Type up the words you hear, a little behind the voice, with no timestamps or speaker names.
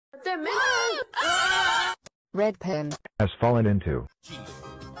Red pen has fallen into.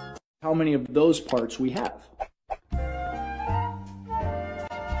 How many of those parts we have?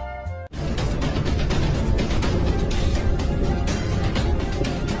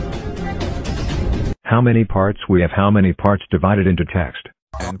 How many parts we have. How many parts divided into text.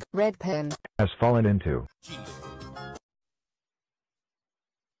 Red pen Has fallen into.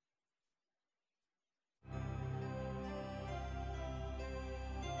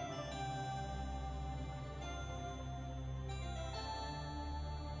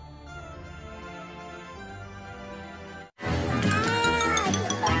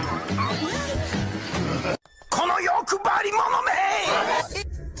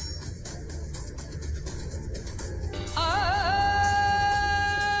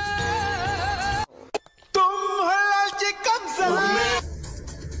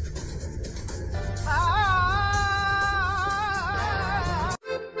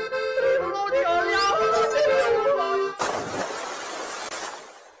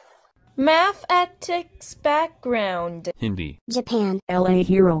 Mathematics background. Hindi. Japan. LA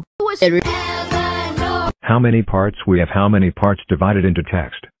hero. How many parts we have. How many parts divided into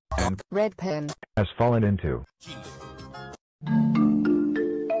text. Red pen Has fallen into.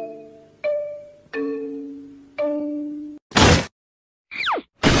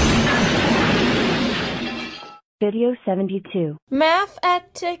 Video 72.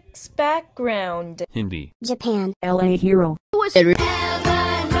 Mathematics background. Hindi. Japan. LA hero.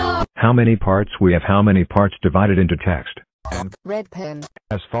 How many parts we have. How many parts divided into text. Red pen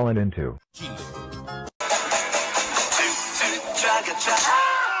Has fallen into. No!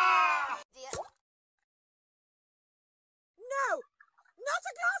 Not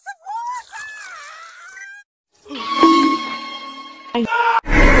a glass of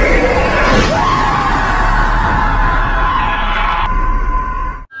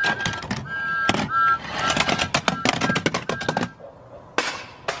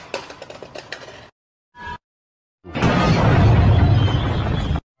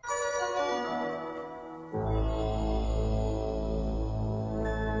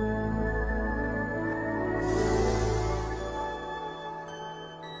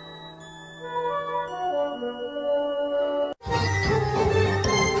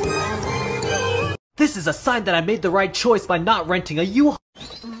This is a sign that I made the right choice by not renting a U-Haul.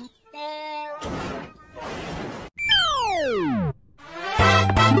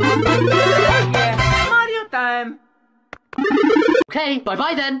 Mario time! Okay,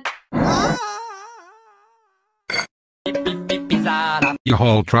 bye-bye then.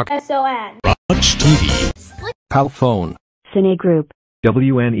 U-Haul truck. SON. Watch TV. Pal phone. Cine Group.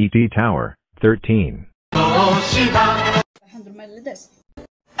 WNET Tower 13.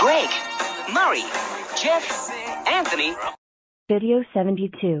 Greg, Murray, Jeff, Anthony. Video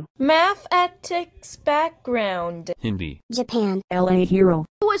 72. Mathematics background. Hindi. Japan. LA hero.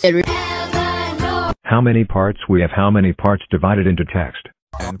 How many parts we have. How many parts divided into text.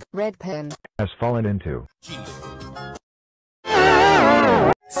 Red pen Has fallen into.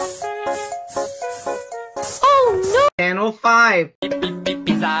 Channel 5.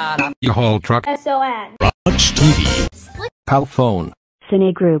 U-Haul truck. SON. Watch TV. Pal phone.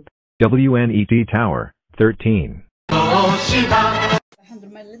 Cine Group. WNET Tower 13.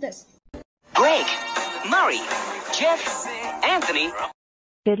 Greg, Murray, Jeff, Anthony.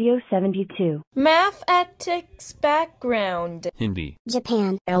 Video 72. Mathematics background. Hindi.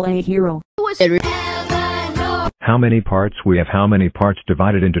 Japan. LA hero. How many parts we have. How many parts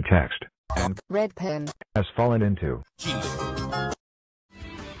divided into text. Red pen Has fallen into.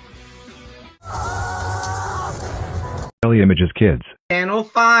 Early Images Kids. Channel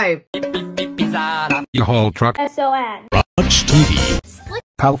 5. U-Haul truck. SON. Watch TV.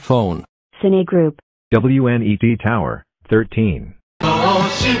 Pal phone. Cine Group. WNET Tower 13.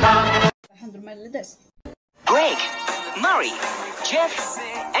 Greg, Murray, Jeff,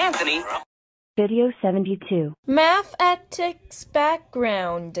 Anthony. Video 72. Mathematics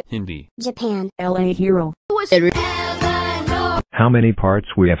background. Hindi. Japan. LA hero. How many parts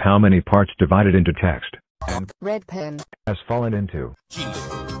we have. How many parts divided into text. Red pen Has fallen into.